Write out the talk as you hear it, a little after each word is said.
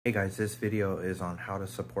Hey guys, this video is on how to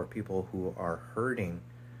support people who are hurting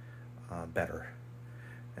better.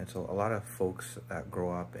 And so a lot of folks that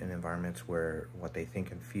grow up in environments where what they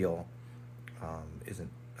think and feel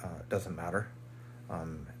doesn't matter.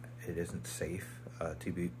 It isn't safe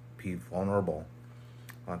to be vulnerable.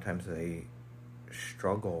 A lot of times they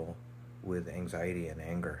struggle with anxiety and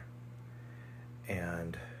anger.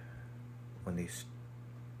 And when they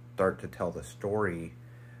start to tell the story,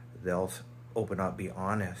 they'll open up, be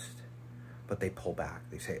honest, but they pull back.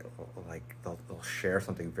 They say, like, they'll share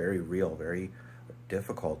something very real, very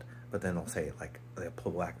difficult, but then they'll say, like, they'll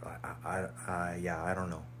pull back. Yeah, I don't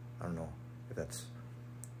know if that's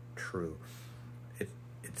true.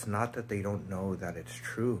 It's not that they don't know that it's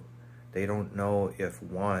true. They don't know if,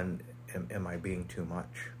 one, am I being too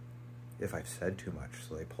much? If I've said too much,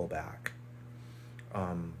 so they pull back.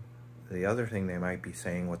 The other thing they might be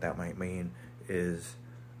saying, what that might mean is,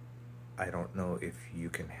 I don't know if you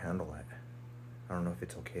can handle it. I don't know if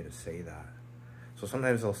it's okay to say that. So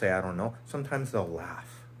sometimes they'll say, I don't know. Sometimes they'll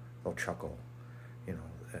laugh. They'll chuckle, you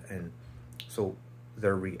know. And so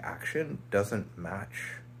their reaction doesn't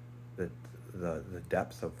match the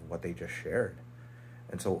depth of what they just shared.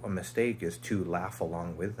 And so a mistake is to laugh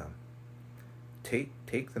along with them.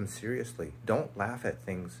 Take them seriously. Don't laugh at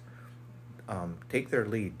things. Take their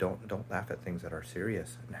lead. Don't laugh at things that are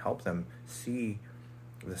serious, and help them see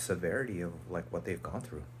the severity of, like, what they've gone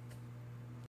through.